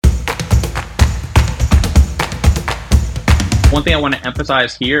One thing I want to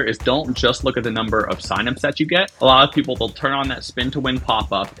emphasize here is don't just look at the number of signups that you get. A lot of people, they'll turn on that spin to win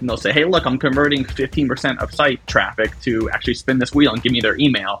pop-up and they'll say, hey, look, I'm converting 15% of site traffic to actually spin this wheel and give me their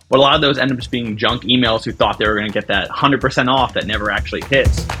email. But a lot of those end up just being junk emails who thought they were going to get that 100% off that never actually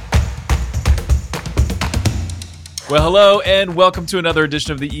hits. Well, hello and welcome to another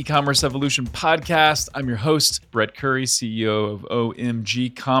edition of the E-Commerce Evolution Podcast. I'm your host, Brett Curry, CEO of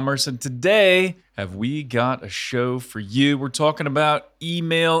OMG Commerce. And today, have we got a show for you? We're talking about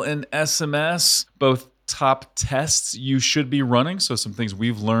email and SMS, both top tests you should be running. So some things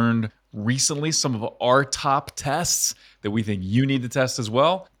we've learned recently, some of our top tests that we think you need to test as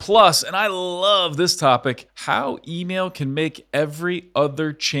well. Plus, and I love this topic, how email can make every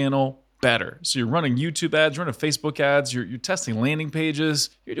other channel better. So you're running YouTube ads, you're running Facebook ads, you're testing landing pages,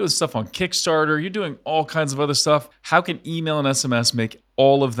 you're doing stuff on Kickstarter, you're doing all kinds of other stuff. How can email and SMS make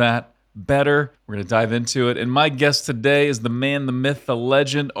all of that better? We're going to dive into it. And my guest today is the man, the myth, the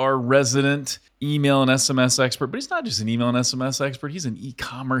legend, our resident email and SMS expert. But he's not just an email and SMS expert, he's an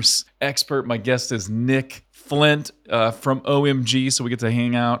e-commerce expert. My guest is Nick Flint from OMG, so we get to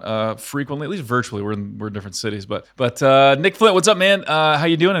hang out frequently, at least virtually. We're in different cities, but Nick Flint, what's up, man? How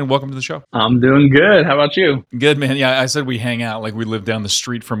you doing? And welcome to the show. I'm doing good. How about you? Good, man. Yeah, I said we hang out like we live down the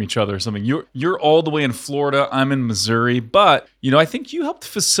street from each other or something. You're all the way in Florida. I'm in Missouri, but I think you helped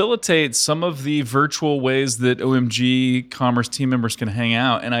facilitate some of the virtual ways that OMG Commerce team members can hang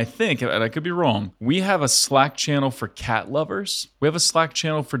out. And I think, and I could be wrong, we have a Slack channel for cat lovers. We have a Slack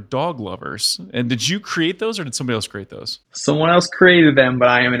channel for dog lovers. And did you create those, or did somebody else create those? Someone else created them, but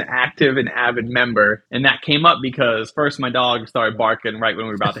I am an active and avid member. And that came up because first, my dog started barking right when we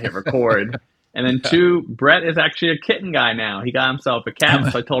were about to hit record. And then two, Brett is actually a kitten guy now. He got himself a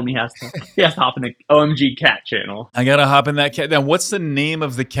cat, so I told him he has to hop in the OMG cat channel. I got to hop in that cat. Now, what's the name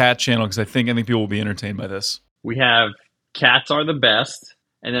of the cat channel? Because I think people will be entertained by this. We have Cats Are the Best.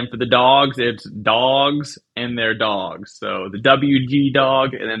 And then for the dogs, it's Dogs and Their Dogs. So the WG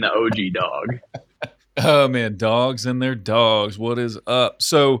dog and then the OG dog. Oh, man, Dogs and Their Dogs. What is up?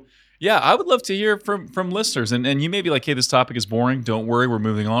 So, yeah, I would love to hear from listeners. And you may be like, hey, this topic is boring. Don't worry, we're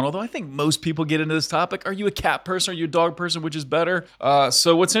moving on. Although I think most people get into this topic. Are you a cat person? Are you a dog person? Which is better?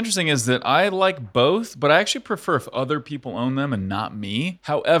 So what's interesting is that I like both, but I actually prefer if other people own them and not me.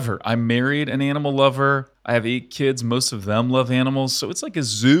 However, I'm married, an animal lover. I have 8 kids. Most of them love animals. So it's like a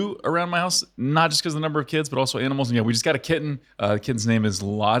zoo around my house, not just because of the number of kids, but also animals. And yeah, we just got a kitten. The kitten's name is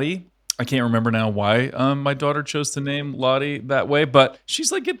Lottie. I can't remember now why my daughter chose to name Lottie that way, but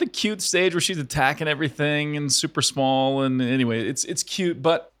she's like at the cute stage where she's attacking everything and super small. And anyway, it's cute,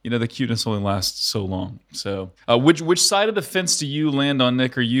 but the cuteness only lasts so long. So which side of the fence do you land on,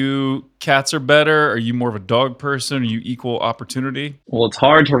 Nick? Are you cats are better? Are you more of a dog person? Are you equal opportunity? Well, it's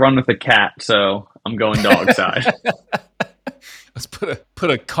hard to run with a cat, so I'm going dog side. Let's put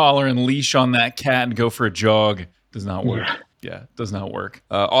a collar and leash on that cat and go for a jog. Does not work. Yeah, it does not work.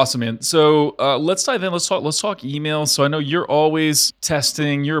 Awesome, man. So let's dive in. Let's talk email. So I know you're always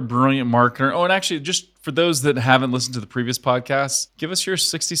testing. You're a brilliant marketer. Oh, and actually, just for those that haven't listened to the previous podcasts, give us your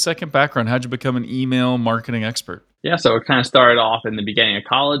 60-second background. How'd you become an email marketing expert? Yeah, so it kind of started off in the beginning of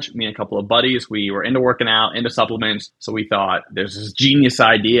college. Me and a couple of buddies, we were into working out, into supplements. So we thought there's this genius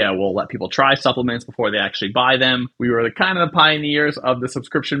idea. We'll let people try supplements before they actually buy them. We were kind of the pioneers of the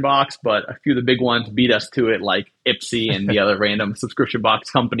subscription box, but a few of the big ones beat us to it, like Ipsy and the other random subscription box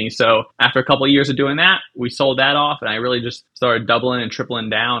companies. So after a couple of years of doing that, we sold that off, and I really just started doubling and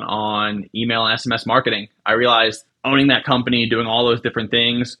tripling down on email and SMS marketing. I realized owning that company, doing all those different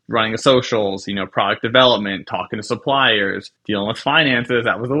things, running the socials, product development, talking to suppliers, dealing with finances,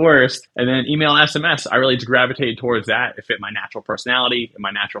 that was the worst. And then email and SMS, I really just gravitated towards that. It fit my natural personality and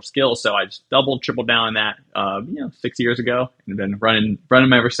my natural skills. So I just doubled, tripled down on that, 6 years ago, and been running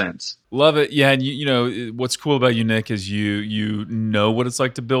them ever since. Love it. Yeah. And what's cool about you, Nick, is you know what it's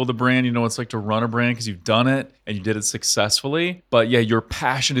like to build a brand. You know what it's like to run a brand because you've done it and you did it successfully. But yeah, your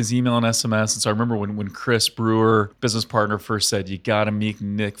passion is email and SMS. And so I remember when Chris Brewer, business partner, first said, you got to meet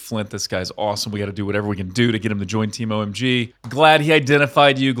Nick Flint. This guy's awesome. We got to do whatever we can do to get him to join Team OMG. Glad he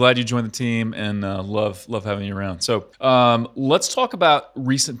identified you. Glad you joined the team, and love having you around. So let's talk about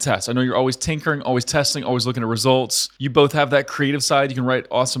recent tests. I know you're always tinkering, always testing, always looking at results. You both have that creative side. You can write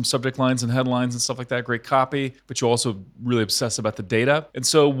awesome subject lines and headlines and stuff like that, great copy, but you also really obsess about the data. And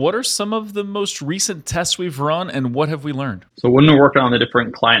so what are some of the most recent tests we've run and what have we learned? So when we're working on the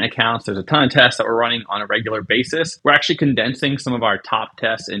different client accounts, there's a ton of tests that we're running on a regular basis. We're actually condensing some of our top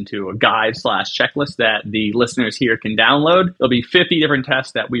tests into a guide/checklist that the listeners here can download. There'll be 50 different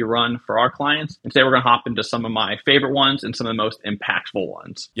tests that we run for our clients. And today we're going to hop into some of my favorite ones and some of the most impactful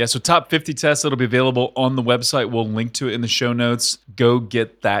ones. Yeah, so top 50 tests that'll be available on the website. We'll link to it in the show notes. Go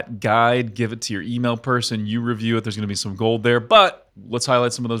get that guide, give it to your email person, you review it. There's going to be some gold there, but let's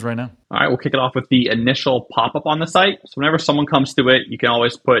highlight some of those right now. All right, we'll kick it off with the initial pop-up on the site. So whenever someone comes to it, you can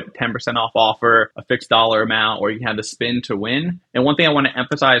always put 10% off offer, a fixed dollar amount, or you can have the spin to win. And one thing I want to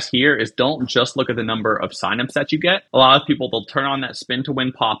emphasize here is don't just look at the number of signups that you get. A lot of people, they'll turn on that spin to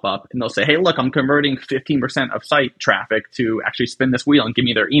win pop-up and they'll say, hey, look, I'm converting 15% of site traffic to actually spin this wheel and give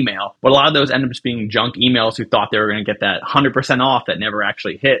me their email. But a lot of those end up just being junk emails who thought they were going to get that 100% off that never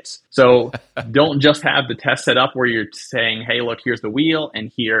actually hits. So don't just have the test set up where you're saying, hey, look, here's the wheel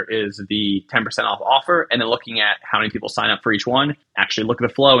and here is the 10% off offer, and then looking at how many people sign up for each one. Actually look at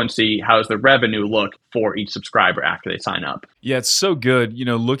the flow and see how does the revenue look for each subscriber after they sign up. Yeah, it's so good,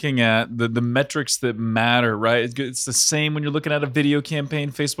 looking at the metrics that matter, right? It's the same when you're looking at a video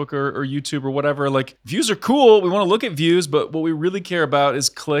campaign, Facebook or YouTube or whatever. Like, views are cool. We want to look at views, but what we really care about is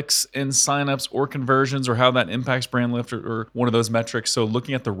clicks and signups or conversions or how that impacts brand lift or one of those metrics. So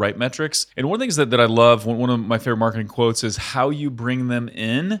looking at the right metrics. And one of the things that I love, one of my favorite marketing quotes is how you bring them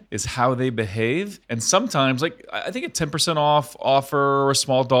in is how they behave. And sometimes, like, I think a 10% off offer or a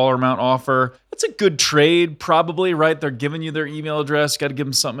small dollar amount offer, that's a good trade, probably, right? They're giving you their email address, got to give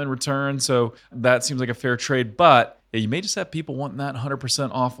them something in return. So that seems like a fair trade. But yeah, you may just have people wanting that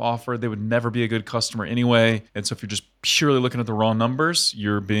 100% off offer. They would never be a good customer anyway. And so if you're just purely looking at the raw numbers,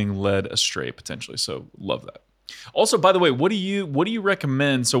 you're being led astray potentially. So love that. Also, by the way, what do you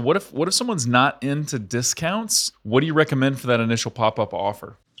recommend? So what if someone's not into discounts? What do you recommend for that initial pop-up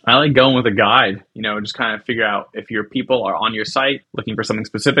offer? I like going with a guide, just kind of figure out if your people are on your site looking for something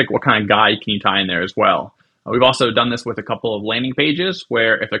specific, what kind of guide can you tie in there as well? We've also done this with a couple of landing pages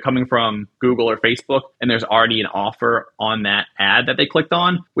where if they're coming from Google or Facebook and there's already an offer on that ad that they clicked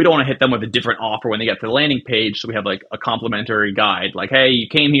on, we don't want to hit them with a different offer when they get to the landing page. So we have like a complimentary guide like, hey, you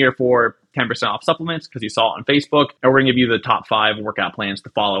came here for 10% off supplements because you saw it on Facebook, and we're going to give you the top 5 workout plans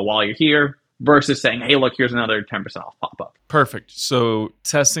to follow while you're here. Versus saying, hey, look, here's another 10% off pop-up. Perfect. So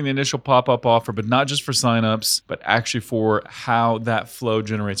testing the initial pop-up offer, but not just for signups, but actually for how that flow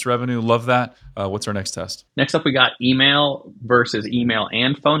generates revenue. Love that. What's our next test? Next up, we got email versus email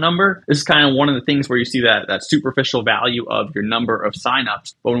and phone number. This is kind of one of the things where you see that superficial value of your number of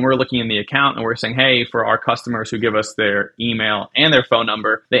signups. But when we're looking in the account and we're saying, hey, for our customers who give us their email and their phone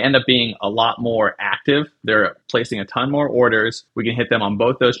number, they end up being a lot more active. They're placing a ton more orders. We can hit them on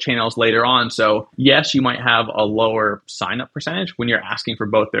both those channels later on. So yes, you might have a lower sign-up percentage when you're asking for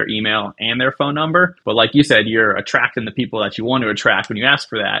both their email and their phone number. But like you said, you're attracting the people that you want to attract when you ask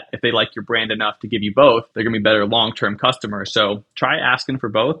for that. If they like your brand enough to give you both, they're going to be better long-term customers. So try asking for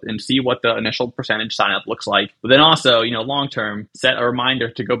both and see what the initial percentage sign-up looks like. But then also, long-term, set a reminder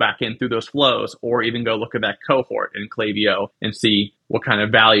to go back in through those flows or even go look at that cohort in Klaviyo and see what kind of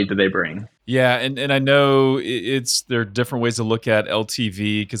value do they bring. Yeah, and I know there are different ways to look at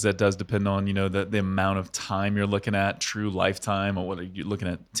LTV because that does depend on, the amount of time you're looking at, true lifetime, or what are you looking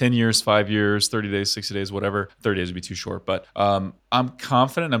at, 10 years, 5 years, 30 days, 60 days, whatever. 30 days would be too short, but I'm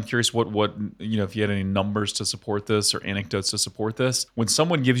confident. I'm curious what if you had any numbers to support this or anecdotes to support this. When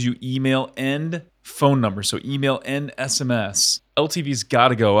someone gives you email and phone number, so email and SMS, LTV's got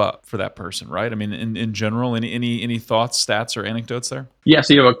to go up for that person, right? I mean, in general, any thoughts, stats, or anecdotes there? Yeah,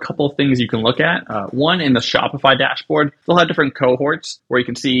 so you have a couple of things you can look at. One, in the Shopify dashboard, they'll have different cohorts where you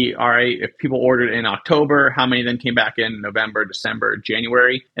can see, all right, if people ordered in October, how many then came back in November, December,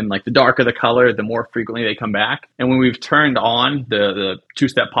 January, and like the darker the color, the more frequently they come back. And when we've turned on the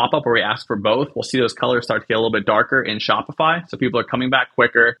two-step pop-up where we ask for both, we'll see those colors start to get a little bit darker in Shopify. So people are coming back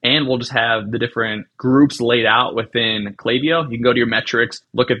quicker, and we'll just have the different groups laid out within Klaviyo. You can go to your metrics,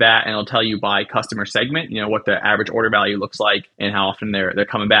 look at that, and it'll tell you by customer segment, what the average order value looks like and how often they're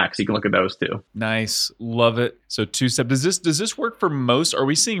coming back. So you can look at those too. Nice. Love it. So two-step. Does this work for most? Are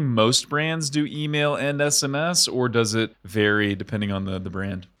we seeing most brands do email and SMS, or does it vary depending on the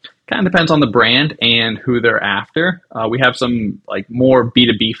brand? Kind of depends on the brand and who they're after. We have some like more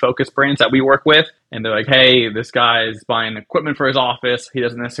B2B focused brands that we work with, and they're like, hey, this guy's buying equipment for his office. He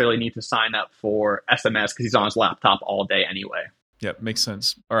doesn't necessarily need to sign up for SMS because he's on his laptop all day anyway. Yeah, makes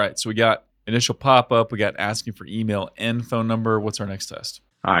sense. All right, so we got initial pop-up. We got asking for email and phone number. What's our next test?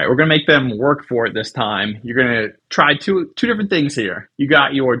 All right, we're gonna make them work for it this time. You're gonna try two different things here. You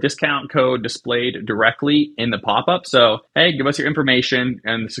got your discount code displayed directly in the pop-up. So, hey, give us your information.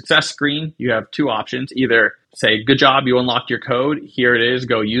 And the success screen, you have two options. Either say, good job, you unlocked your code. Here it is,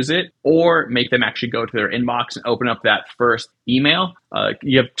 go use it. Or make them actually go to their inbox and open up that first email.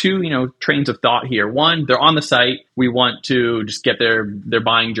 You have two, trains of thought here. One, they're on the site. We want to just get their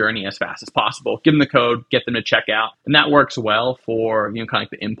buying journey as fast as possible. Give them the code, get them to check out. And that works well for, kind of like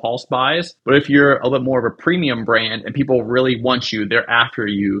the impulse buys. But if you're a little more of a premium brand and people really want you, they're after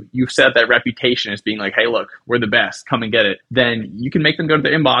you, you've set that reputation as being like, hey, look, we're the best, come and get it. Then you can make them go to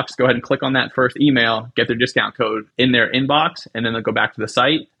their inbox, go ahead and click on that first email, get their discount code in their inbox, and then they'll go back to the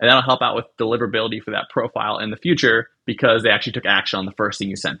site. And that'll help out with deliverability for that profile in the future, because they actually took action on the first thing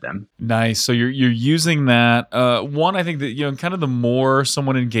you sent them. Nice. So you're using that. One, I think that kind of the more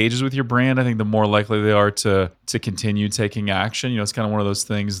someone engages with your brand, I think the more likely they are to continue taking action. It's kind of one of those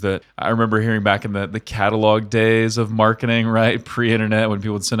things that I remember hearing back in the catalog days of marketing, right? Pre-internet, when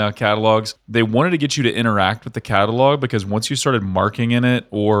people would send out catalogs. They wanted to get you to interact with the catalog, because once you started marking in it,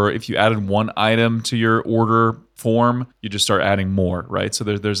 or if you added one item to your order form, you just start adding more, right? So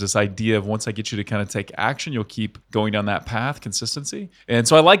there's this idea of, once I get you to kind of take action, you'll keep going down that path, consistency. And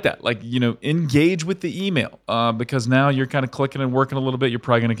so I like that. Like, engage with the email, because now you're kind of clicking and working a little bit. You're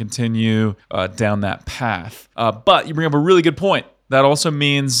probably going to continue down that path. But you bring up a really good point. That also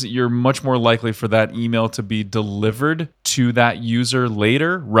means you're much more likely for that email to be delivered to that user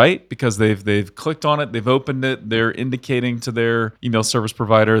later, right? Because they've clicked on it, they've opened it, they're indicating to their email service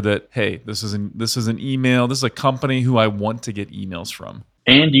provider that, hey, this is an email, this is a company who I want to get emails from.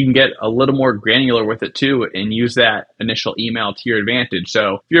 And you can get a little more granular with it too, and use that initial email to your advantage.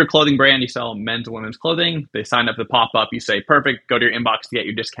 So if you're a clothing brand, you sell men's and women's clothing, they sign up to pop up, you say, perfect, go to your inbox to get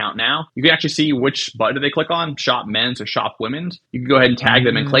your discount now. You can actually see which button they click on, shop men's or shop women's. You can go ahead and tag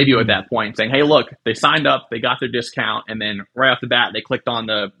them in Klaviyo at that point, saying, hey, look, they signed up, they got their discount, and then right off the bat, they clicked on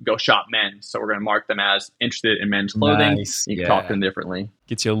the go shop men's. So we're going to mark them as interested in men's clothing. Nice. You can talk to them differently.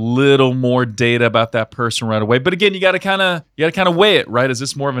 Gets you a little more data about that person right away. But again, you got to kind of weigh it, right? Is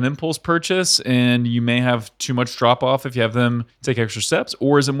this more of an impulse purchase, and you may have too much drop off if you have them take extra steps,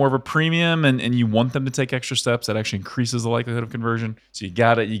 or is it more of a premium and you want them to take extra steps that actually increases the likelihood of conversion? So you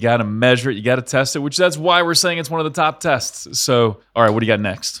got to measure it, you got to test it, which that's why we're saying it's one of the top tests. So, all right, what do you got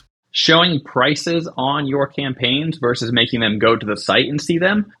next? Showing prices on your campaigns versus making them go to the site and see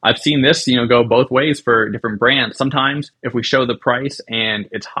them. I've seen this, go both ways for different brands. Sometimes if we show the price and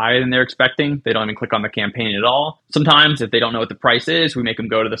it's higher than they're expecting, they don't even click on the campaign at all. Sometimes if they don't know what the price is, we make them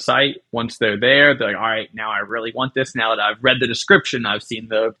go to the site. Once they're there, they're like, all right, now I really want this. Now that I've read the description, I've seen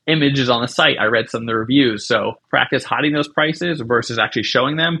the images on the site, I read some of the reviews. So practice hiding those prices versus actually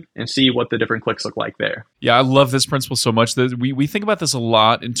showing them and see what the different clicks look like there. Yeah, I love this principle so much. That we think about this a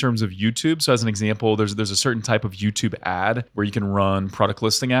lot in terms of YouTube. So as an example, there's a certain type of YouTube ad where you can run product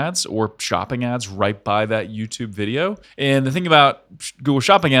listing ads or shopping ads right by that YouTube video. And the thing about Google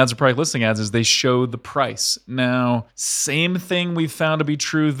Shopping ads or product listing ads is they show the price. Now, same thing we've found to be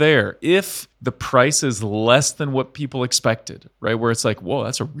true there. If the price is less than what people expected, right? Where it's like, whoa,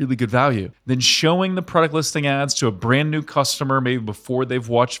 that's a really good value. Then showing the product listing ads to a brand new customer, maybe before they've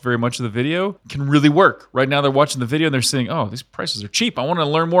watched very much of the video, can really work. Right now they're watching the video and they're saying, oh, these prices are cheap, I want to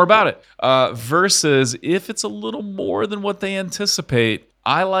learn more about it. Versus if it's a little more than what they anticipate,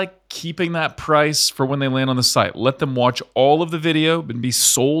 I like keeping that price for when they land on the site. Let them watch all of the video and be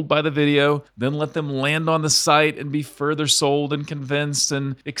sold by the video. Then let them land on the site and be further sold and convinced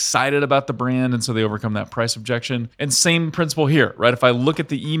and excited about the brand. And so they overcome that price objection. And same principle here, right? If I look at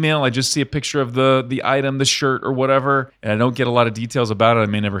the email, I just see a picture of the item, the shirt or whatever, and I don't get a lot of details about it, I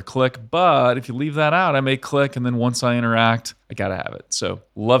may never click. But if you leave that out, I may click. And then once I interact, I got to have it. So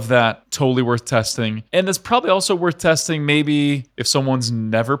love that. Totally worth testing. And it's probably also worth testing maybe if someone's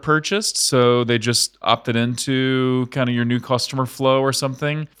never purchased, so they just opted into kind of your new customer flow or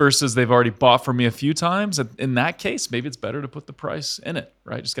something, versus they've already bought from me a few times. In that case, maybe it's better to put the price in it,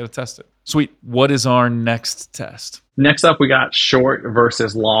 right? Just got to test it. Sweet. What is our next test? Next up, we got short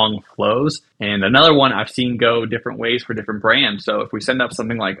versus long flows. And another one I've seen go different ways for different brands. So if we send up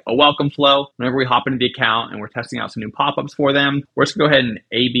something like a welcome flow, whenever we hop into the account and we're testing out some new pop-ups for them, we're just going to go ahead and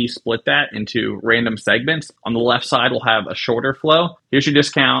A/B split that into random segments. On the left side, we'll have a shorter flow. Here's your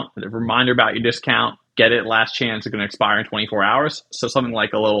discount, a reminder about your discount, get it, last chance, it's going to expire in 24 hours. So something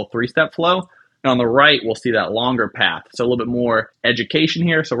like a little 3-step flow. And on the right, we'll see that longer path. So a little bit more education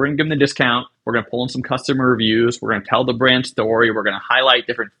here. So we're going to give them the discount. We're going to pull in some customer reviews. We're going to tell the brand story. We're going to highlight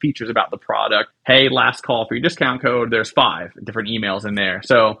different features about the product. Hey, last call for your discount code. There's 5 different emails in there.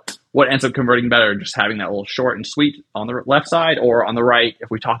 So what ends up converting better, just having that little short and sweet on the left side, or on the right, if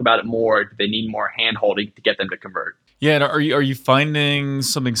we talk about it more, do they need more hand holding to get them to convert? Yeah, and are you finding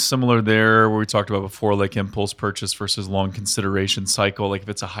something similar there where we talked about before, like impulse purchase versus long consideration cycle? Like if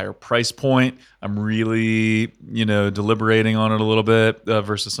it's a higher price point, I'm really, deliberating on it a little bit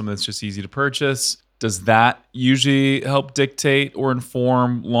versus something that's just easy to purchase. Does that usually help dictate or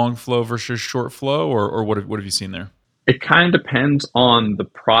inform long flow versus short flow, or what have you seen there? It kind of depends on the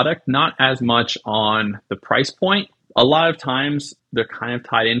product, not as much on the price point. A lot of times they're kind of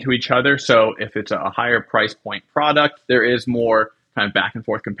tied into each other. So if it's a higher price point product, there is more kind of back and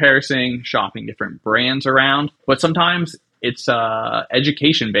forth comparison, shopping different brands around. But sometimes it's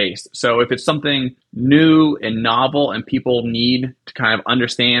education based. So if it's something new and novel and people need to kind of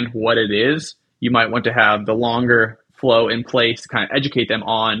understand what it is, you might want to have the longer flow in place to kind of educate them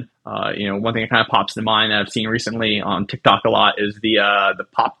on. One thing that kind of pops to mind that I've seen recently on TikTok a lot is the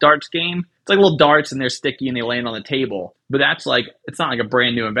Pop Darts game. It's like little darts and they're sticky and they land on the table. But that's it's not like a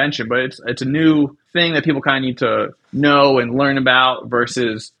brand new invention, but it's a new thing that people kind of need to know and learn about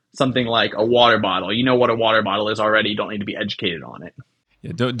versus something like a water bottle. You know what a water bottle is already. You don't need to be educated on it.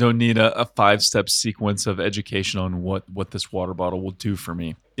 Yeah, don't need a 5-step sequence of education on what this water bottle will do for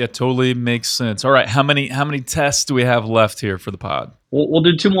me. Yeah, totally makes sense. All right, how many tests do we have left here for the pod? We'll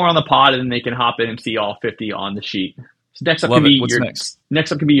do 2 more on the pod, and then they can hop in and see all 50 on the sheet. So next up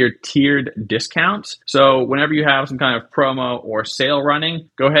next up can be your tiered discounts. So whenever you have some kind of promo or sale running,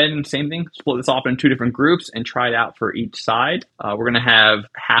 go ahead and same thing, split this off in 2 different groups and try it out for each side. We're going to have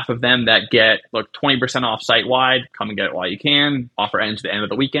half of them that get 20% off site wide. Come and get it while you can. Offer ends at the end of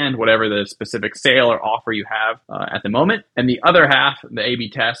the weekend, whatever the specific sale or offer you have at the moment. And the other half, the A/B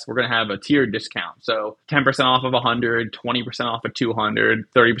test, we're going to have a tiered discount. So 10% off of 100, 20% off of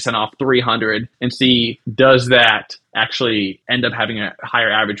 200, 30% off 300, and see does that actually end up having a higher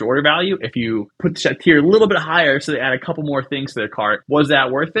average order value. If you put that tier a little bit higher so they add a couple more things to their cart, was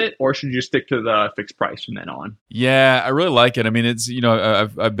that worth it, or should you just stick to the fixed price from then on? Yeah, I really like it. I mean, it's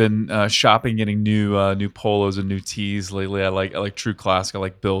I've been shopping, getting new polos and new tees lately. I like True Classic, I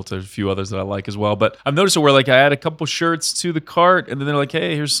like Built, there's a few others that I like as well. But I've noticed it where I add a couple shirts to the cart, and then they're like,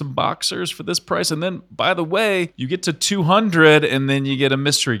 hey, here's some boxers for this price, and then by the way, you get to 200, and then you get a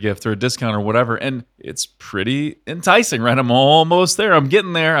mystery gift or a discount or whatever, and it's pretty enticing, right? I'm almost there. I'm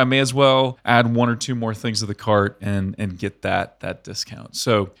getting there. I may as well add 1 or 2 more things to the cart and get that discount.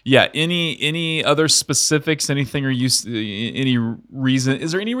 So yeah, any other specifics? Anything any reason?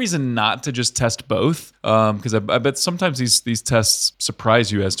 Is there any reason not to just test both? Because I bet sometimes these tests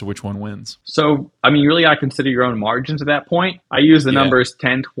surprise you as to which one wins. So I mean, you really got to consider your own margins at that point. I use the numbers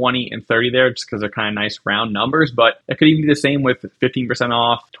 10, 20, and 30 there just because they're kind of nice round numbers, but it could even be the same with 15%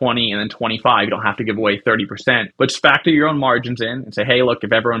 off, 20, and then 25. You don't have to give away 30%, but just factor your own margins in and say, hey, look,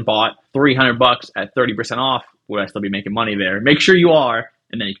 if everyone bought $300 at 30% off, would I still be making money there? Make sure you are,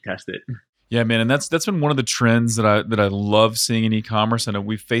 and then you can test it. Yeah, man, and that's been one of the trends that I love seeing in e-commerce, and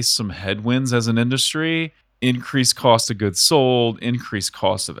we've faced some headwinds as an industry: increased cost of goods sold, increased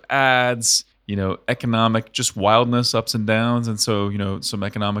cost of ads, economic just wildness, ups and downs, and so some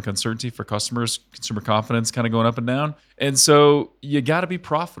economic uncertainty for customers, consumer confidence kind of going up and down. And so you got to be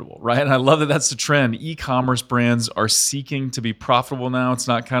profitable, right? And I love that that's the trend. E-commerce brands are seeking to be profitable now. It's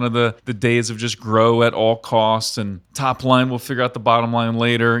not kind of the days of just grow at all costs and top line, we'll figure out the bottom line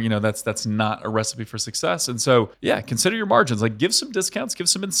later. That's not a recipe for success. And so, yeah, consider your margins. Give some discounts, give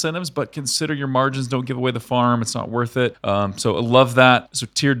some incentives, but consider your margins. Don't give away the farm. It's not worth it. So I love that. So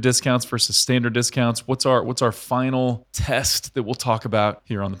tiered discounts versus standard discounts. What's our final test that we'll talk about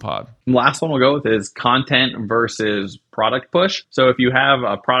here on the pod? The last one we'll go with is content versus product push. So if you have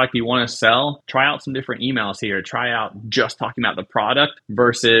a product you want to sell, try out some different emails here. Try out just talking about the product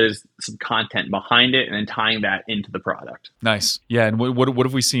versus some content behind it and then tying that into the product. Nice. Yeah. And what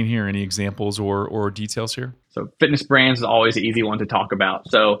have we seen here? Any examples or details here? So fitness brands is always an easy one to talk about.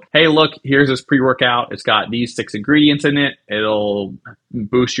 So, hey, look, here's this pre-workout. It's got these 6 ingredients in it. It'll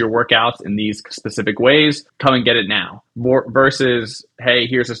boost your workouts in these specific ways. Come and get it now. Versus, hey,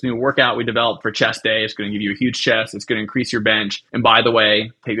 here's this new workout we developed for chest day. It's going to give you a huge chest. It's going to increase your bench. And by the way,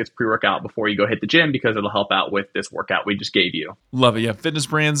 take this pre-workout before you go hit the gym because it'll help out with this workout we just gave you. Love it. Yeah, fitness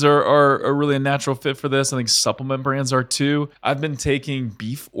brands are really a natural fit for this. I think supplement brands are too. I've been taking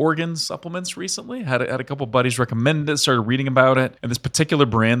beef organ supplements recently. Had a couple buddies recommend it, started reading about it. And this particular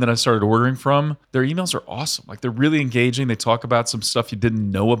brand that I started ordering from, their emails are awesome. They're really engaging. They talk about some stuff you didn't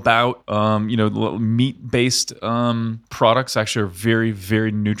know about, meat-based products actually are very,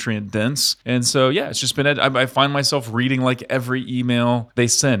 very nutrient dense. And so, yeah, it's just been, I find myself reading like every email they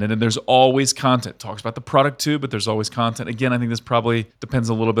send. And then there's always content. Talks about the product too, but there's always content. Again, I think this probably depends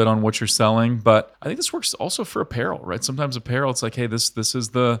a little bit on what you're selling, but I think this works also for apparel, right? Sometimes apparel, it's like, hey, this is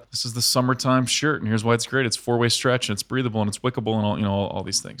the summertime shirt, and here's why it's great. It's 4-way stretch, and it's breathable, and it's wickable, and all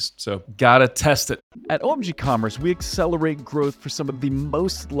these things. So gotta test it. At OMG Commerce, we accelerate growth for some of the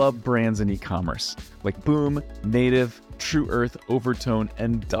most loved brands in e-commerce, like Boom, Native, True Earth, Overtone,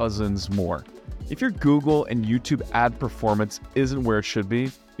 and dozens more. If your Google and YouTube ad performance isn't where it should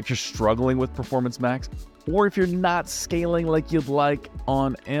be, if you're struggling with Performance Max, or if you're not scaling like you'd like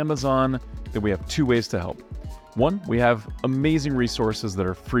on Amazon, then we have 2 ways to help. One, we have amazing resources that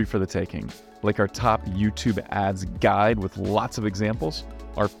are free for the taking, like our top YouTube ads guide with lots of examples,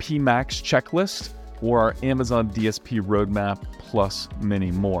 our PMax checklist, or our Amazon DSP roadmap, plus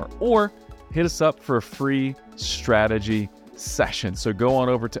many more. Or hit us up for a free strategy session. So go on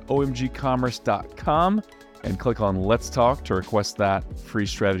over to omgcommerce.com and click on Let's Talk to request that free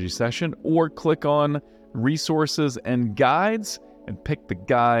strategy session, or click on Resources and Guides and pick the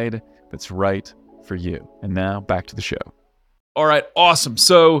guide that's right for you. And now back to the show. All right, awesome.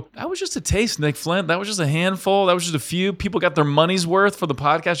 So that was just a taste, Nick Flint. That was just a handful. That was just a few. People got their money's worth for the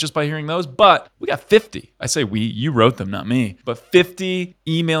podcast just by hearing those. But we got 50. I say we, you wrote them, not me. But 50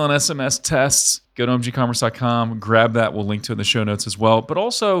 email and SMS tests. Go to omgcommerce.com, grab that. We'll link to it in the show notes as well. But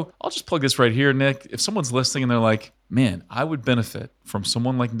also, I'll just plug this right here, Nick. If someone's listening and they're like, man, I would benefit from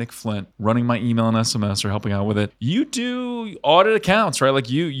someone like Nick Flint running my email and SMS or helping out with it. You do audit accounts, right? Like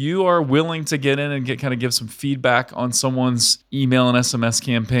you are willing to get in and give some feedback on someone's email and SMS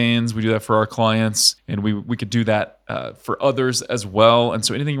campaigns. We do that for our clients, and we could do that for others as well. And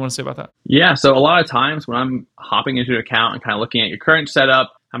so anything you want to say about that? Yeah, so a lot of times when I'm hopping into an account and kind of looking at your current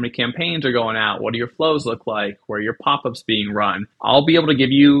setup, how many campaigns are going out, what do your flows look like, where are your pop-ups being run, I'll be able to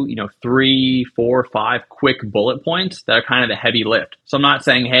give you, 3, 4, 5 quick bullet points that are kind of the heavy lift. So I'm not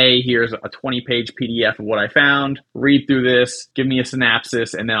saying, hey, here's a 20-page PDF of what I found, read through this, give me a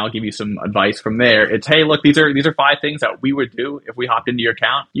synopsis, and then I'll give you some advice from there. It's, hey, look, these are 5 things that we would do if we hopped into your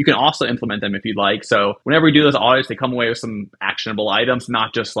account. You can also implement them if you'd like. So whenever we do those audits, they come away with some actionable items,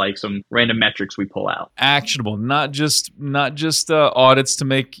 not just like some random metrics we pull out. Actionable, not just audits to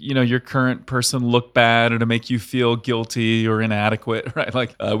make your current person look bad or to make you feel guilty or inadequate, right?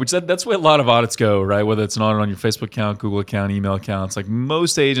 Like that's where a lot of audits go, right? Whether it's an audit on your Facebook account, Google account, email accounts. Like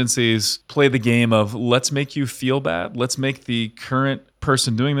most agencies play the game of let's make you feel bad, let's make the current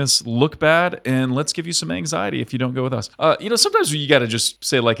person doing this look bad, and let's give you some anxiety if you don't go with us. Sometimes you got to just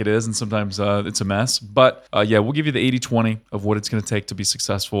say it like it is, and sometimes it's a mess. But we'll give you the 80-20 of what it's going to take to be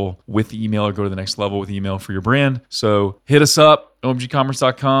successful with email or go to the next level with email for your brand. So hit us up.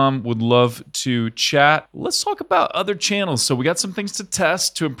 omgcommerce.com. Would love to chat. Let's talk about other channels. So we got some things to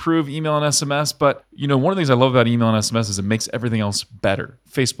test to improve email and SMS, but one of the things I love about email and SMS is it makes everything else better.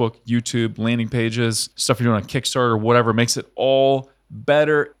 Facebook, YouTube, landing pages, stuff you're doing on Kickstarter, whatever, makes it all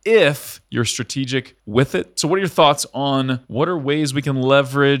better if you're strategic with it. So what are your thoughts on what are ways we can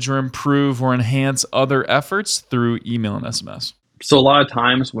leverage or improve or enhance other efforts through email and SMS? So a lot of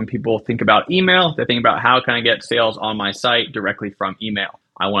times when people think about email, they think about how can I get sales on my site directly from email.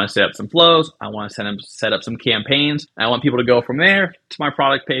 I want to set up some flows. I want to set up some campaigns. I want people to go from there to my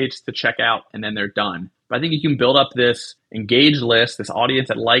product page to check out, and then they're done. But I think you can build up this engaged list, this audience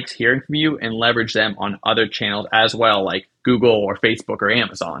that likes hearing from you, and leverage them on other channels as well, like Google or Facebook or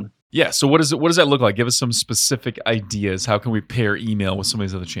Amazon. Yeah. So what does that look like? Give us some specific ideas. How can we pair email with some of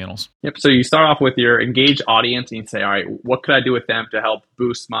these other channels? Yep. So you start off with your engaged audience and you say, all right, what could I do with them to help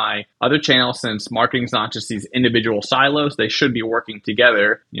boost my other channels? Since marketing is not just these individual silos, they should be working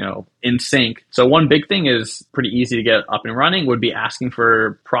together, in sync. So one big thing is pretty easy to get up and running would be asking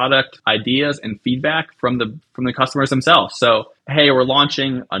for product ideas and feedback from the customers themselves. So, hey, we're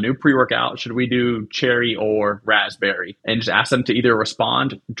launching a new pre-workout. Should we do cherry or raspberry? And just ask them to either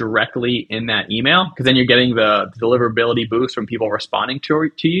respond directly in that email, because then you're getting the deliverability boost from people responding to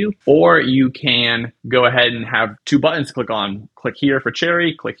you. Or you can go ahead and have 2 buttons to click on. Click here for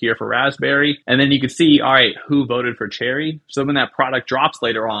cherry, click here for raspberry. And then you can see, all right, who voted for cherry? So when that product drops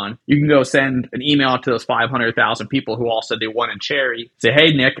later on, you can go send an email to those 500,000 people who all said they wanted cherry. Say,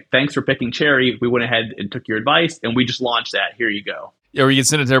 hey, Nick, thanks for picking cherry. We went ahead and took your advice, and we just launched that. Here you go. Yeah, or you can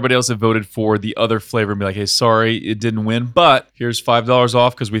send it to everybody else that voted for the other flavor and be like, hey, sorry, it didn't win, but here's $5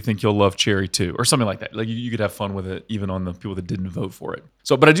 off because we think you'll love cherry too, or something like that. Like you could have fun with it even on the people that didn't vote for it.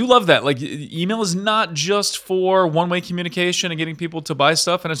 So, but I do love that. Like email is not just for one-way communication and getting people to buy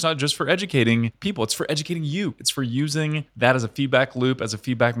stuff, and it's not just for educating people. It's for educating you. It's for using that as a feedback loop, as a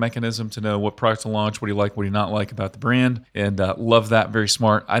feedback mechanism to know what product to launch, what do you like, what do you not like about the brand, and love that. Very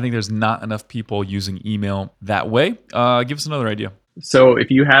smart. I think there's not enough people using email that way. Give us another idea. So if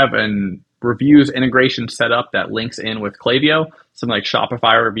you have an reviews integration set up that links in with Klaviyo, something like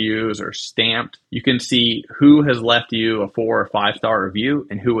Shopify reviews or Stamped, you can see who has left you a 4 or 5-star review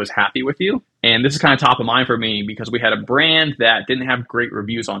and who was happy with you. And this is kind of top of mind for me because we had a brand that didn't have great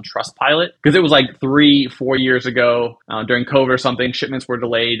reviews on Trustpilot because it was like 3-4 years ago during COVID or something. Shipments were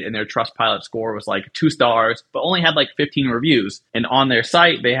delayed and their Trustpilot score was like 2 stars, but only had like 15 reviews. And on their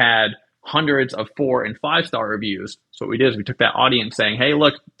site, they had hundreds of 4 and 5-star reviews. So what we did is we took that audience saying, hey,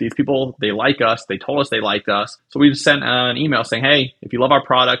 look, these people, they like us. They told us they liked us. So we just sent an email saying, hey, if you love our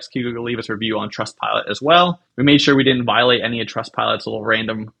products, can you leave us a review on Trustpilot as well? We made sure we didn't violate any of Trustpilot's little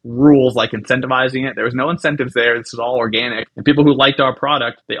random rules like incentivizing it. There was no incentives there. This is all organic. And people who liked our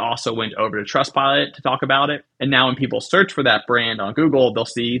product, they also went over to Trustpilot to talk about it. And now when people search for that brand on Google, they'll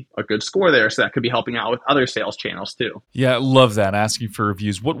see a good score there. So that could be helping out with other sales channels too. Yeah, love that. Asking for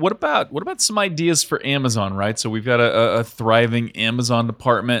reviews. What about some ideas for Amazon, right? So we've got a thriving Amazon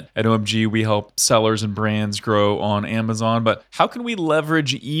department at OMG. We help sellers and brands grow on Amazon. But how can we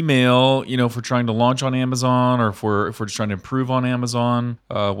leverage email, if we're trying to launch on Amazon or if we're just trying to improve on Amazon?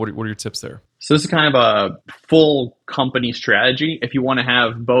 What are your tips there? So this is kind of a full company strategy. If you want to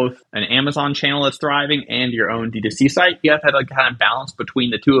have both an Amazon channel that's thriving and your own D2C site, you have to have a kind of balance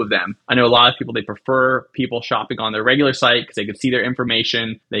between the two of them. I know a lot of people, they prefer people shopping on their regular site because they can see their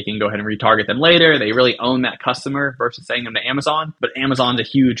information. They can go ahead and retarget them later. They really own that customer versus sending them to Amazon. But Amazon's a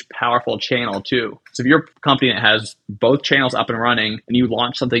huge, powerful channel too. So if you're a company that has both channels up and running and you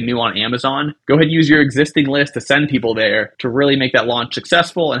launch something new on Amazon, go ahead and use your existing list to send people there to really make that launch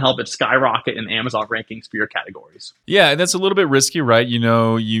successful and help it skyrocket in Amazon rankings for your categories. Yeah, and that's a little bit risky, right?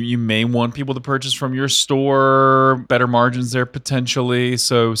 You may want people to purchase from your store, better margins there potentially.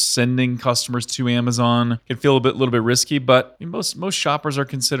 So sending customers to Amazon can feel a little bit risky, but most shoppers are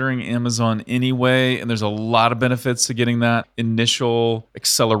considering Amazon anyway, and there's a lot of benefits to getting that initial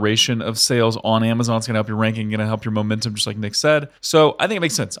acceleration of sales on Amazon. It's going to help your ranking, going to help your momentum, just like Nick said. So I think it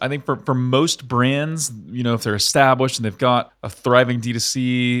makes sense. I think for most brands, if they're established and they've got a thriving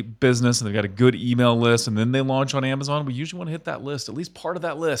D2C business and they've got a good email list and then they launch on Amazon, we usually want to hit that list, at least part of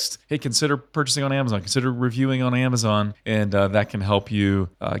that list. Hey, consider purchasing on Amazon, consider reviewing on Amazon, and that can help you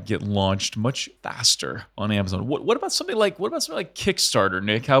get launched much faster on Amazon. What about something like Kickstarter,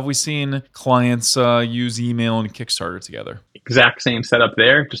 Nick? How have we seen clients use email and Kickstarter together? Exact same setup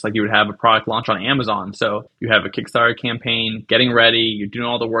there, just like you would have a product launch on Amazon. So you have a Kickstarter campaign, getting ready, you're doing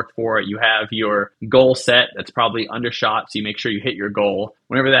all the work for it, you have your goal set that's probably undershot, so you make sure you hit your goal.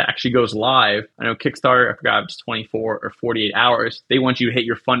 Whenever that actually goes live, I know Kickstarter, I forgot if it's 24 or 48 hours, they want you to hit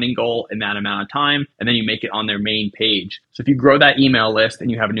your funding goal in that amount of time, and then you make it on their main page. So if you grow that email list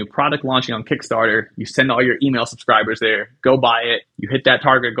and you have a new product launching on Kickstarter, you send all your email subscribers there, go buy it, you hit that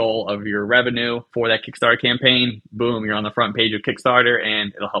target goal of your revenue for that Kickstarter campaign, boom, you're on the front page of Kickstarter,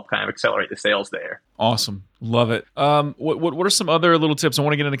 and it'll help kind of accelerate the sales there. Awesome. Love it. What are some other little tips? I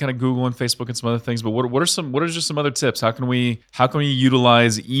want to get into kind of Google and Facebook and some other things, but what are just some other tips? How can we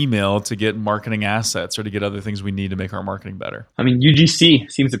utilize email to get marketing assets or to get other things we need to make our marketing better? I mean,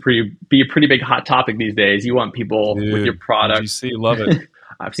 UGC seems to be a pretty big hot topic these days. You want people with your product. UGC, love it.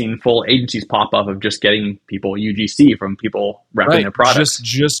 I've seen full agencies pop up of just getting people UGC from people repping their products.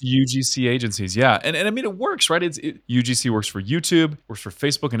 Just UGC agencies, yeah. And I mean, it works, right? UGC works for YouTube, works for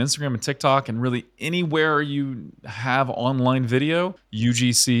Facebook and Instagram and TikTok, and really anywhere you have online video,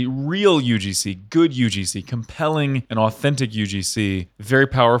 UGC, real UGC, good UGC, compelling and authentic UGC, very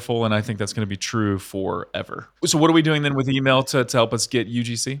powerful, and I think that's going to be true forever. So what are we doing then with email to help us get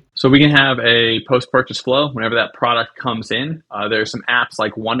UGC? So we can have a post-purchase flow whenever that product comes in. There's some apps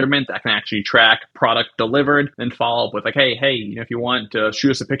like Wonderment that can actually track product delivered, then follow up with like, hey, if you want to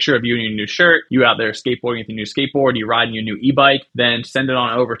shoot us a picture of you in your new shirt, you out there skateboarding with your new skateboard, you riding your new e-bike, then send it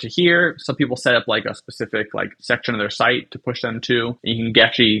on over to here. Some people set up like a specific section of their site to push them to. And you can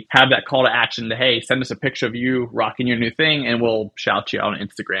actually have that call to action to, hey, send us a picture of you rocking your new thing, and we'll shout you out on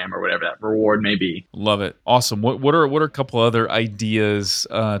Instagram or whatever that reward may be. Love it. Awesome. What are a couple other ideas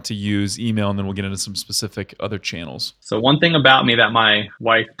to use email, and then we'll get into some specific other channels. So one thing about me that my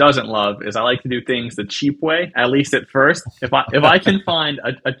wife doesn't love is I like to do things the cheap way, at least at first. If I can find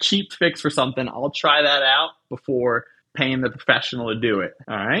a cheap fix for something, I'll try that out before paying the professional to do it.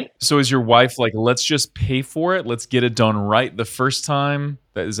 All right. So is your wife like, let's just pay for it? Let's get it done right the first time?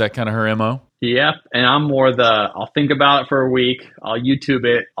 Is that kind of her MO? Yep. And I'm more I'll think about it for a week. I'll YouTube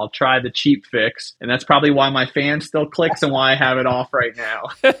it. I'll try the cheap fix. And that's probably why my fan still clicks and why I have it off right now.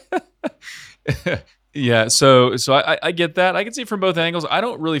 Yeah, so I get that. I can see it from both angles. I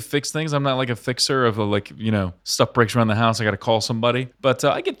don't really fix things. I'm not like a fixer of stuff breaks around the house. I got to call somebody. But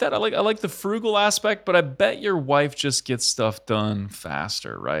I get that. I like the frugal aspect. But I bet your wife just gets stuff done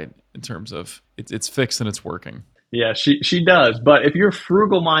faster, right? In terms of it's fixed and it's working. Yeah, she does. But if you're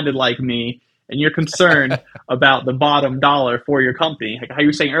frugal minded like me and you're concerned about the bottom dollar for your company, like how you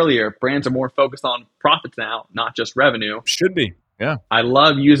were saying earlier, brands are more focused on profits now, not just revenue. Should be. Yeah. I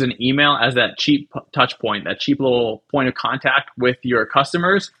love using email as that cheap touch point, that cheap little point of contact with your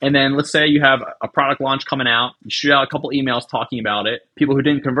customers. And then let's say you have a product launch coming out, you shoot out a couple emails talking about it. People who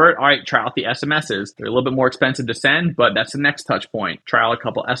didn't convert, all right, try out the SMSs. They're a little bit more expensive to send, but that's the next touch point. Try out a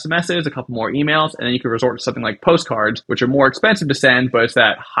couple SMSs, a couple more emails, and then you can resort to something like postcards, which are more expensive to send, but it's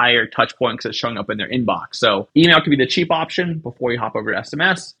that higher touch point because it's showing up in their inbox. So email could be the cheap option before you hop over to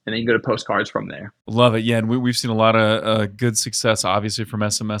SMS, and then you go to postcards from there. Love it. Yeah, and we've seen a lot of good success, obviously from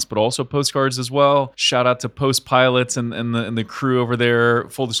SMS, but also postcards as well. Shout out to Postpilots and the crew over there.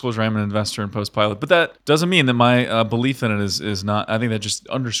 Full disclosure, I'm an investor in Postpilot, but that doesn't mean that my belief in it is not. I think that just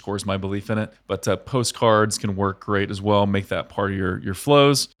underscores my belief in it. But postcards can work great as well. Make that part of your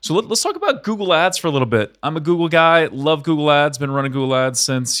flows. So let's talk about Google Ads for a little bit. I'm a Google guy. Love Google Ads. Been running Google Ads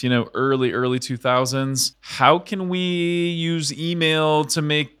since early 2000s. How can we use email to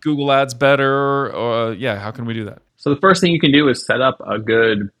make Google Ads better? How can we do that? So the first thing you can do is set up a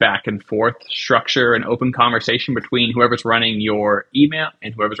good back and forth structure and open conversation between whoever's running your email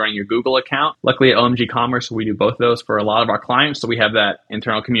and whoever's running your Google account. Luckily at OMG Commerce, we do both of those for a lot of our clients. So we have that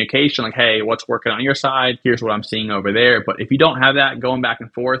internal communication like, hey, what's working on your side? Here's what I'm seeing over there. But if you don't have that going back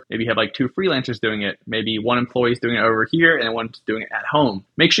and forth, maybe you have like two freelancers doing it. Maybe one employee's doing it over here and one's doing it at home.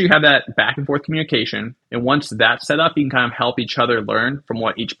 Make sure you have that back and forth communication. And once that's set up, you can kind of help each other learn from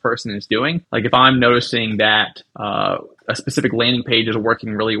what each person is doing. Like if I'm noticing that a specific landing page is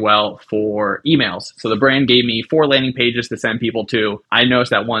working really well for emails. So the brand gave me 4 landing pages to send people to. I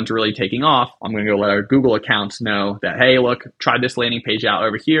noticed that one's really taking off. I'm going to go let our Google accounts know that, hey, look, try this landing page out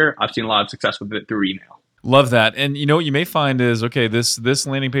over here. I've seen a lot of success with it through email. Love that. And what you may find is, okay, this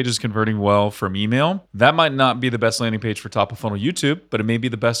landing page is converting well from email. That might not be the best landing page for top of funnel YouTube, but it may be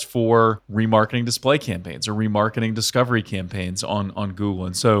the best for remarketing display campaigns or remarketing discovery campaigns on Google.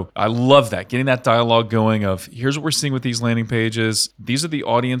 And so I love that, getting that dialogue going of here's what we're seeing with these landing pages. These are the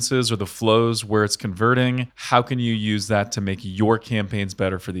audiences or the flows where it's converting. How can you use that to make your campaigns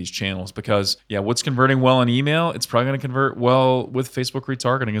better for these channels? Because what's converting well on email, it's probably going to convert well with Facebook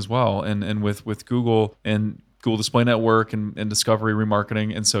retargeting as well and with Google and Google Display Network and discovery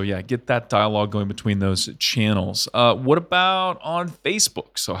remarketing. And so, get that dialogue going between those channels. What about on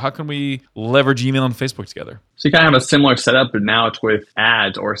Facebook? So how can we leverage email and Facebook together? So you kind of have a similar setup, but now it's with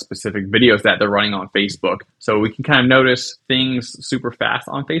ads or specific videos that they're running on Facebook. So we can kind of notice things super fast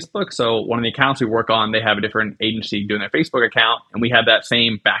on Facebook. So one of the accounts we work on, they have a different agency doing their Facebook account, and we have that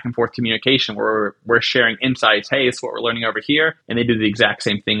same back and forth communication where we're sharing insights. Hey, this is what we're learning over here. And they do the exact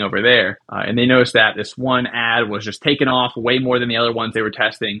same thing over there. And they noticed that this one ad was just taking off way more than the other ones they were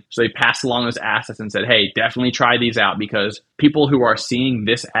testing. So they passed along those assets and said, hey, definitely try these out because people who are seeing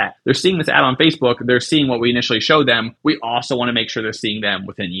this ad, they're seeing this ad on Facebook, they're seeing what we initially showed them. We also want to make sure they're seeing them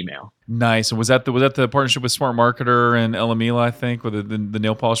within email. Nice. And was that the partnership with Smart Marketer and Elamila, I think, with the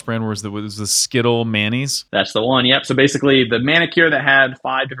nail polish brand, was the Skittle Manis? That's the one. Yep. So basically, the manicure that had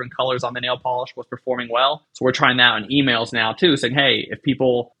 5 different colors on the nail polish was performing well. So we're trying that on emails now too, saying, hey, if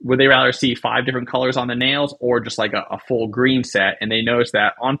people would they rather see 5 different colors on the nails or just like a full green set? And they noticed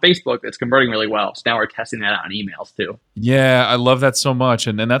that on Facebook, it's converting really well. So now we're testing that out on emails too. Yeah, I love that so much.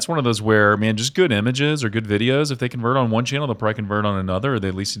 And that's one of those where, man, just good images or good videos, if they convert on one channel, they'll probably convert on another, or they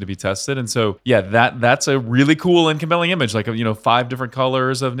at least need to be tested. And so, that's a really cool and compelling image, like 5 different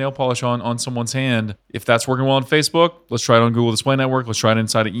colors of nail polish on someone's hand. If that's working well on Facebook, let's try it on Google Display Network. Let's try it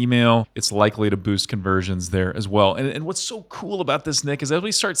inside of email. It's likely to boost conversions there as well. And what's so cool about this, Nick, is as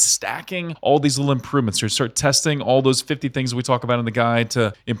we start stacking all these little improvements, or start testing all those 50 things that we talk about in the guide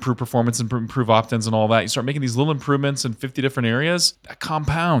to improve performance and improve opt-ins and all that, you start making these little improvements in 50 different areas, that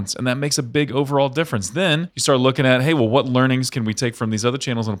compounds, and that makes a big overall difference. Then you start looking at, hey, well, what learnings can we take from these other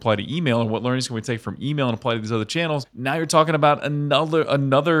channels and apply to email, and what learnings can we take from email and apply to these other channels? Now you're talking about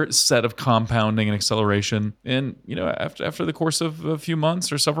another set of compounding and acceleration. And after the course of a few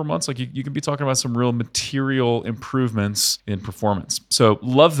months or several months, like you can be talking about some real material improvements in performance. So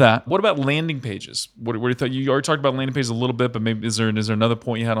love that. What about landing pages? What do you think? You already talked about landing pages a little bit, but maybe is there another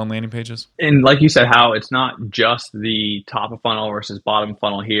point you had on landing pages? And like you said, how it's not just the top of funnel versus bottom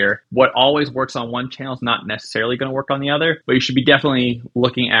funnel here. What always works on one channel is not necessarily going to work on the other, but you should be definitely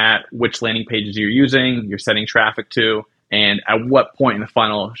looking at which landing pages you're using, you're sending traffic to, and at what point in the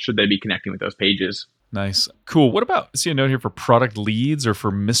funnel should they be connecting with those pages. Nice. Cool. What about, I see a note here for product leads or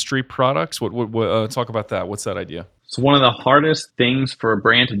for mystery products? What talk about that. What's that idea? So one of the hardest things for a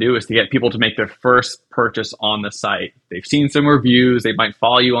brand to do is to get people to make their first purchase on the site. They've seen some reviews. They might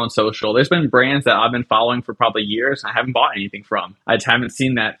follow you on social. There's been brands that I've been following for probably years and I haven't bought anything from. I just haven't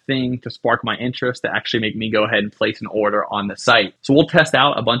seen that thing to spark my interest to actually make me go ahead and place an order on the site. So we'll test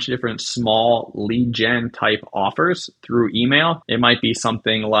out a bunch of different small lead gen type offers through email. It might be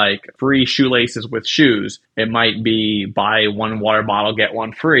something like free shoelaces with shoes. It might be buy one water bottle, get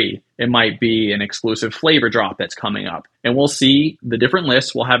one free. It might be an exclusive flavor drop that's coming up. And we'll see the different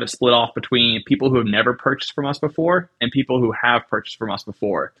lists. We'll have it split off between people who have never purchased from us before and people who have purchased from us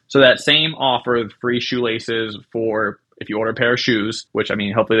before. So that same offer of free shoelaces for if you order a pair of shoes, which I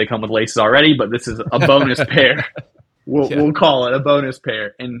mean, hopefully they come with laces already, but this is a bonus pair. We'll call it a bonus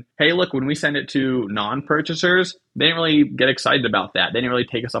pair. And hey, look, when we send it to non-purchasers, they didn't really get excited about that. They didn't really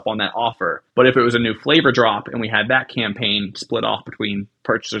take us up on that offer. But if it was a new flavor drop and we had that campaign split off between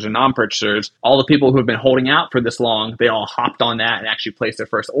purchasers and non-purchasers, all the people who have been holding out for this long, they all hopped on that and actually placed their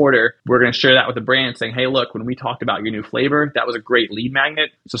first order. We're going to share that with the brand saying, hey, look, when we talked about your new flavor, that was a great lead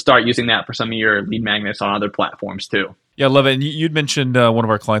magnet. So start using that for some of your lead magnets on other platforms too. Yeah, I love it. And you'd mentioned one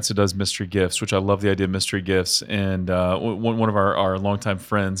of our clients that does mystery gifts, which I love the idea of mystery gifts. And one of our longtime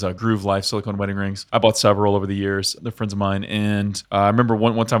friends, Groove Life Silicone Wedding Rings. I bought several over the years. They're friends of mine. And I remember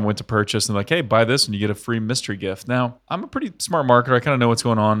one time I went to purchase and they're like, hey, buy this and you get a free mystery gift. Now, I'm a pretty smart marketer. I kind of know what's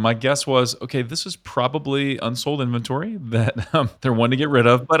going on. My guess was, okay, this is probably unsold inventory that they're wanting to get rid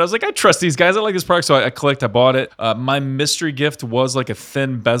of. But I was like, I trust these guys. I like this product. So I clicked, I bought it. My mystery gift was like a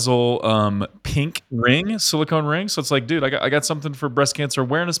thin bezel pink ring, silicone ring. So it's like, dude, I got something for Breast Cancer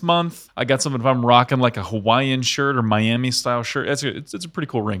Awareness Month. I got something if I'm rocking like a Hawaiian shirt or Miami style shirt. It's a pretty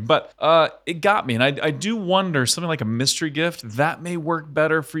cool ring. But it got me. And I do wonder, something like a mystery gift, that may work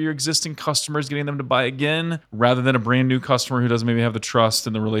better for your existing customers, getting them to buy again, rather than a brand new customer who doesn't maybe have the trust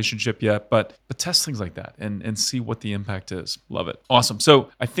in the relationship yet. But test things like that and see what the impact is. Love it. Awesome. So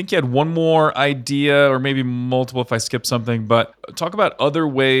I think you had one more idea or maybe multiple if I skip something, but talk about other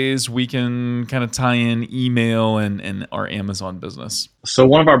ways we can kind of tie in email and our Amazon business. So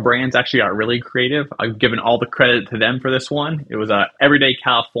one of our brands actually got really creative. I've given all the credit to them for this one. It was Everyday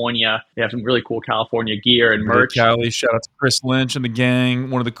California. They have some really cool California gear and merch. Cali, shout out to Chris Lynch and the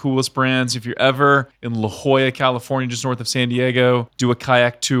gang. One of the coolest brands. If you're ever in La Jolla, California, just north of San Diego, do a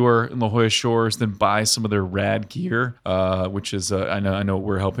kayak tour in La Jolla Shores, then buy some of their rad gear, which is I know what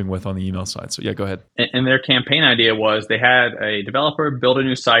we're helping with on the email side. So yeah, go ahead. And their campaign idea was they had a developer build a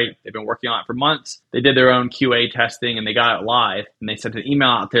new site. They've been working on it for months. They did their own QA testing and they got it live. And they sent an email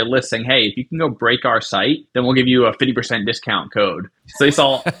out to their list saying, hey, if you can go break our site, then we'll give you a 50% discount code. So they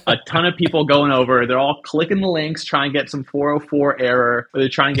saw a ton of people going over. They're all clicking the links, trying to get some 404 error, or they're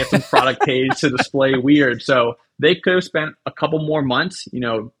trying to get some product page to display weird. So they could have spent a couple more months,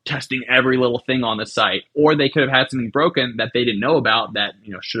 testing every little thing on the site, or they could have had something broken that they didn't know about that,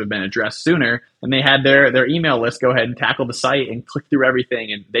 should have been addressed sooner. And they had their email list go ahead and tackle the site and click through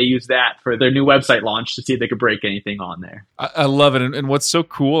everything. And they used that for their new website launch to see if they could break anything on there. I love it. And what's so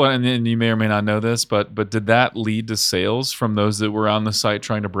cool, and you may or may not know this, but did that lead to sales from those that were on the site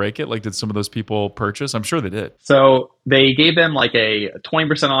trying to break it? Like, did some of those people purchase? I'm sure they did. So they gave them like a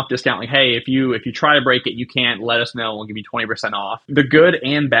 20% off discount. Like, hey, if you try to break it, you can't, let us know. We'll give you 20% off. The good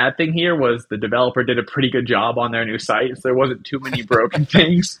and bad thing here was the developer did a pretty good job on their new site. So there wasn't too many broken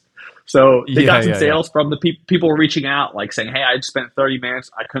things. So they got some sales from the people reaching out, like saying, hey, I just spent 30 minutes.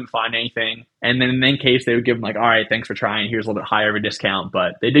 I couldn't find anything. And then in that case, they would give them like, all right, thanks for trying. Here's a little bit higher of a discount.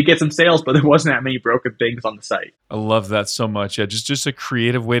 But they did get some sales, but there wasn't that many broken things on the site. I love that so much. Yeah, just a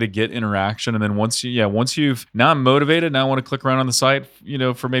creative way to get interaction. And then once you've, now I'm motivated, now I want to click around on the site,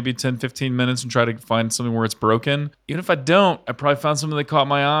 for maybe 10, 15 minutes and try to find something where it's broken. Even if I don't, I probably found something that caught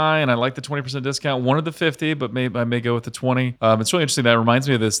my eye and I like the 20% discount, wanted the 50, but I may go with the 20. It's really interesting. That reminds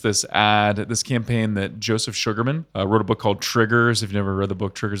me of this this campaign that Joseph Sugarman wrote a book called Triggers. If you've never read the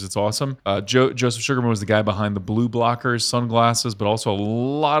book Triggers, it's awesome. Joseph Sugarman was the guy behind the blue blockers, sunglasses, but also a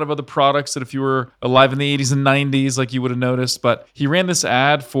lot of other products that if you were alive in the 80s and 90s, like you would have noticed. But he ran this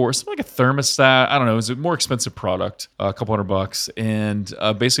ad for something like a thermostat. I don't know. It was a more expensive product, a couple $100, and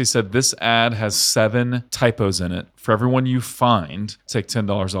basically said this ad has 7 typos in it. For everyone you find, take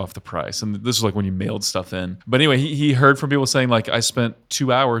 $10 off the price. And this is like when you mailed stuff in. But anyway, he heard from people saying like, I spent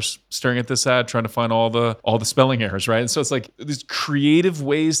 2 hours staring at this ad trying to find all the spelling errors, right? And so it's like these creative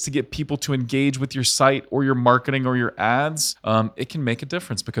ways to get people to engage with your site or your marketing or your ads. It can make a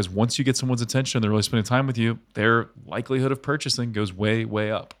difference because once you get someone's attention and they're really spending time with you, their likelihood of purchasing goes way,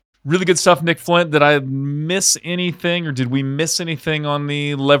 way up. Really good stuff, Nick Flint. Did I miss anything or did we miss anything on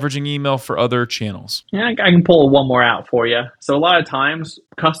the leveraging email for other channels? Yeah, I can pull one more out for you. So a lot of times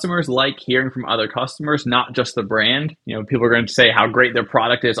customers like hearing from other customers, not just the brand. People are going to say how great their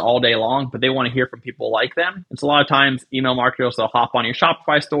product is all day long, but they want to hear from people like them. And so a lot of times email marketers, they'll hop on your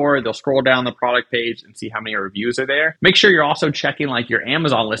Shopify store, they'll scroll down the product page and see how many reviews are there. Make sure you're also checking like your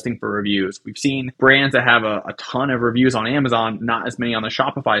Amazon listing for reviews. We've seen brands that have a ton of reviews on Amazon, not as many on the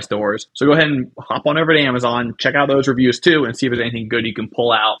Shopify stores. So go ahead and hop on over to Amazon, check out those reviews too, and see if there's anything good you can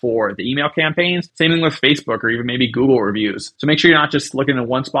pull out for the email campaigns. Same thing with Facebook or even maybe Google reviews. So make sure you're not just looking at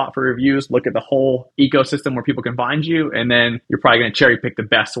one spot for reviews, look at the whole ecosystem where people can find you, and then you're probably going to cherry pick the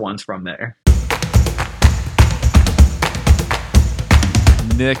best ones from there.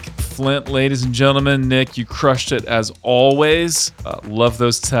 Nick Flint, ladies and gentlemen. Nick, you crushed it as always. Love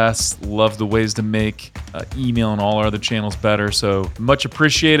those tests. Love the ways to make email and all our other channels better. So much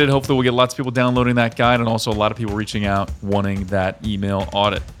appreciated. Hopefully we'll get lots of people downloading that guide and also a lot of people reaching out wanting that email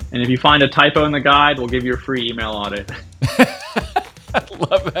audit. And if you find a typo in the guide, we'll give you a free email audit. I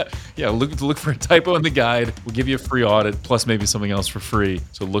love that. Yeah, look for a typo in the guide. We'll give you a free audit, plus maybe something else for free.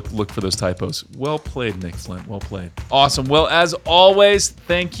 So look for those typos. Well played, Nick Flint. Well played. Awesome. Well, as always,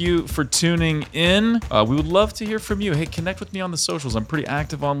 thank you for tuning in. We would love to hear from you. Hey, connect with me on the socials. I'm pretty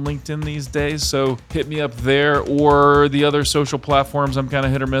active on LinkedIn these days, so hit me up there or the other social platforms. I'm kind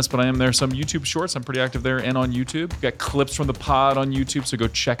of hit or miss, but I am there. Some YouTube Shorts. I'm pretty active there and on YouTube. We've got clips from the pod on YouTube, so go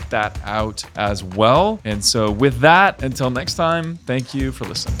check that out as well. And so with that, until next time, thank you for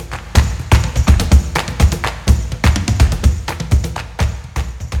listening.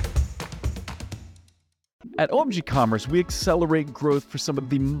 At OMG Commerce, we accelerate growth for some of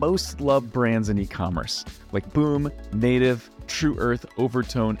the most loved brands in e-commerce, like Boom, Native, True Earth,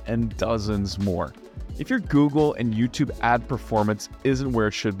 Overtone, and dozens more. If your Google and YouTube ad performance isn't where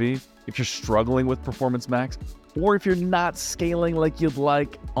it should be, if you're struggling with Performance Max, or if you're not scaling like you'd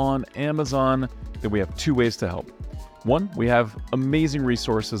like on Amazon, then we have 2 ways to help. One, we have amazing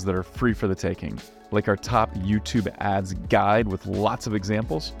resources that are free for the taking, like our top YouTube ads guide with lots of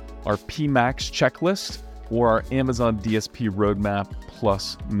examples, our PMax checklist, or our Amazon DSP roadmap,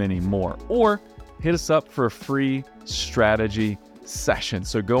 plus many more. Or hit us up for a free strategy session.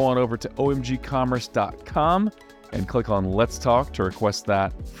 So go on over to omgcommerce.com and click on Let's Talk to request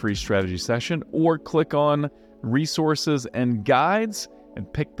that free strategy session, or click on Resources and Guides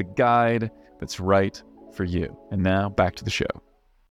and pick the guide that's right for you. And now back to the show.